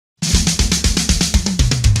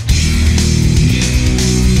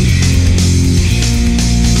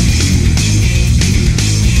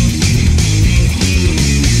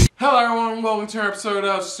to our episode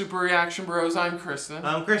of Super Reaction Bros. I'm Kristen.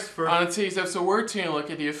 I'm Christopher. On today's episode, we're taking a look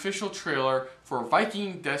at the official trailer for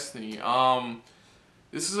Viking Destiny.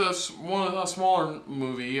 This is a smaller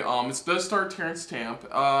movie. It does star Terrence Stamp.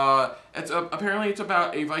 Apparently it's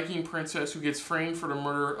about a Viking princess who gets framed for the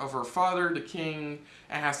murder of her father, the king,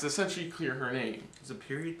 and has to essentially clear her name. It's a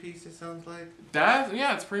period piece, it sounds like? Yeah,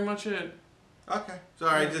 that's pretty much it. Okay.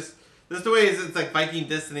 Sorry, just the way it's like Viking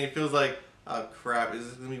Destiny, it feels like, oh crap, is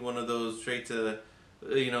this going to be one of those straight to,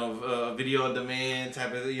 video on demand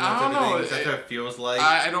type of, I don't know. That's what it feels like.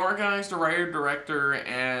 I don't recognize the writer, director,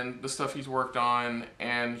 and the stuff he's worked on,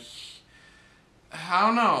 and I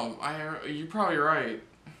don't know. You're probably right.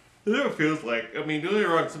 That's what it feels like. I mean, don't get me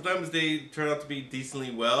wrong, sometimes they turn out to be decently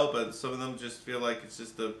well, but some of them just feel like it's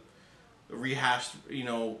just a rehashed,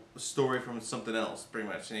 story from something else, pretty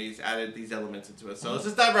much. And he's added these elements into it. So let's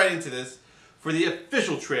just dive right into this for the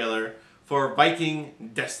official trailer for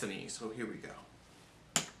Viking Destiny. So here we go.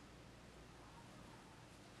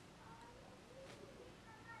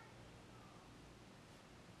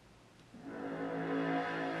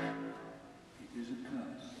 It is a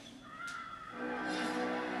curse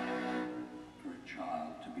for a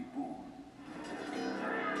child to be born.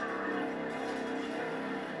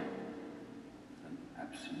 An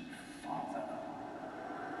absent father.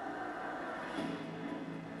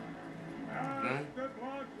 As the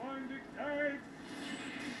bloodline dictates,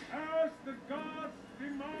 as the gods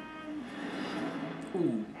demand,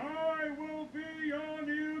 Ooh. I will be your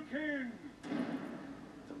new king.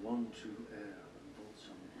 The one true heir of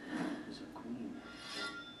Volsung is a queen,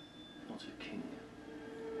 not a king.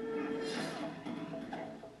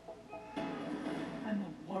 I'm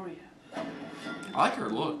a warrior. I like her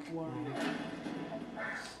look. Warrior.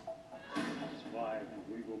 That's why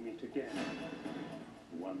we will meet again.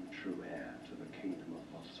 One true heir to the kingdom of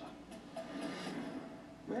Volsung.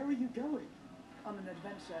 Where are you going? On an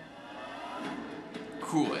adventure.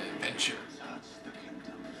 Cool adventure. That's the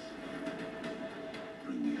kingdom.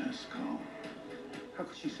 Bring me her skull. How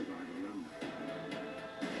could she survive alone?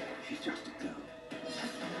 She's just a girl.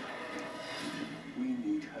 We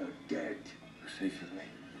need her dead. You're safe with me.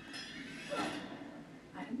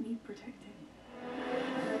 I don't need protecting.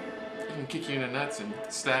 I can kick you in the nuts and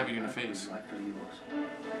stab you in the face. Rightfully yours.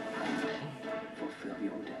 Fulfill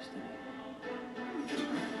your destiny.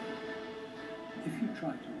 If you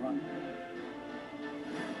try to run,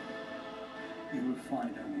 you will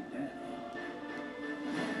find only death.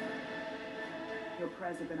 Your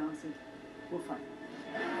prayers have been answered. We'll fight.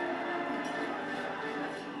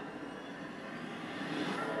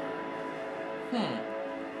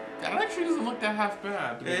 That actually doesn't look that half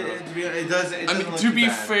bad. To be honest. It does. I mean, to be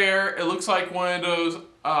fair, it looks like one of those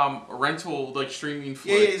rental streaming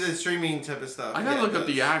flicks. Yeah, it's a streaming type of stuff. I gotta look up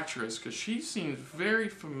the actress because she seems very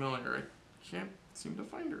familiar. I can't seem to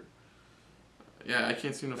find her. Yeah, I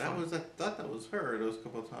can't seem to find her. I thought that was her those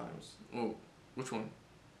couple of times. Oh, which one?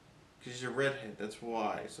 Because she's a redhead, that's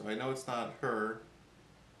why. So I know it's not her.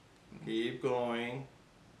 Keep going.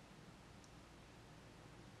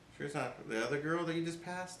 Sure it's not the other girl that you just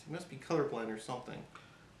passed? You must be colorblind or something.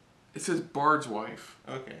 It says Bard's wife.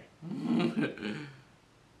 Okay.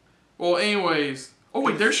 Well, anyways. Oh,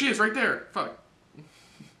 wait, there she is right there. Fuck.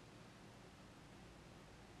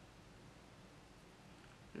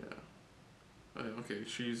 Yeah. Okay,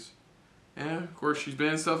 she's... Yeah, of course, she's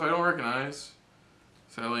been in stuff I don't recognize.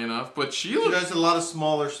 Sadly enough. But she does a lot of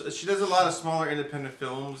smaller independent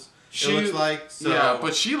films. It looks like, so. Yeah,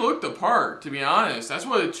 but she looked the part, to be honest. That's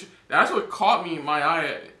what caught me in my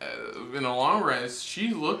eye in the long run. Is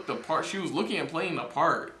she looked the part. She was looking and playing the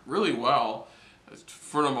part really well,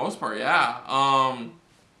 for the most part. Yeah.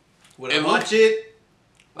 Would I watch it?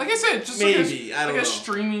 Like I said, just maybe like a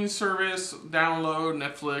streaming service, download,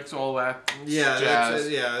 Netflix, all that. Yeah, jazz.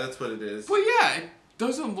 that's what it is. But yeah, it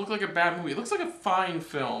doesn't look like a bad movie. It looks like a fine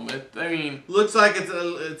film. Looks like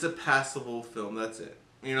it's a passable film. That's it.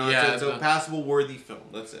 It's a passable, worthy film.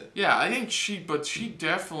 That's it. Yeah, I think she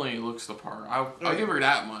definitely looks the part. I'll give her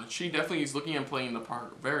that much. She definitely is looking and playing the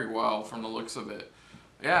part very well from the looks of it.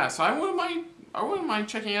 Yeah, so I wouldn't mind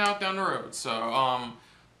checking it out down the road. So,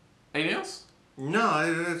 anything else? No,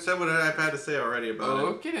 I said what I've had to say already about it.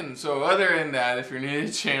 Okay, then. So other than that, if you're new to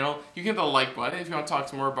the channel, you can hit the like button. If you want to talk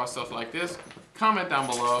some more about stuff like this, comment down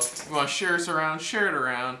below. If you want to share us around, share it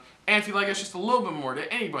around. And if you like us just a little bit more than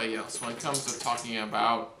anybody else when it comes to talking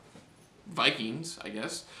about Vikings, I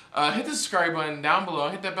guess, hit the subscribe button down below.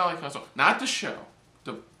 Hit that bell icon. So not the show,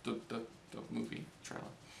 the movie trailer.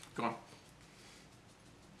 Go on.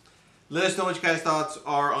 Let us know what you guys' thoughts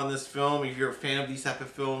are on this film. If you're a fan of these type of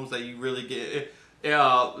films that you really get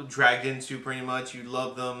dragged into pretty much, you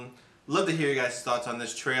love them, Love to hear you guys' thoughts on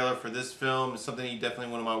this trailer for this film. It's something you definitely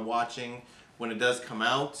wouldn't mind watching when it does come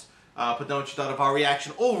out. Put down what you thought of our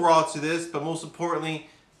reaction overall to this, but most importantly,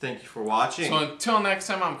 thank you for watching. So until next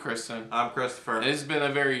time, I'm Kristen. I'm Christopher. It has been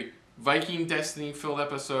a very Viking Destiny filled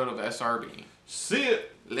episode of SRB. See ya.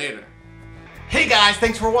 Later. Hey guys,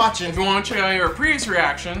 thanks for watching. If you want to check out our previous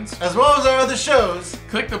reactions, as well as our other shows,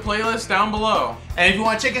 click the playlist down below. And if you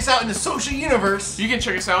want to check us out in the social universe, you can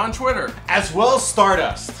check us out on Twitter as well as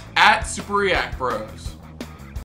Stardust @SuperReactBros.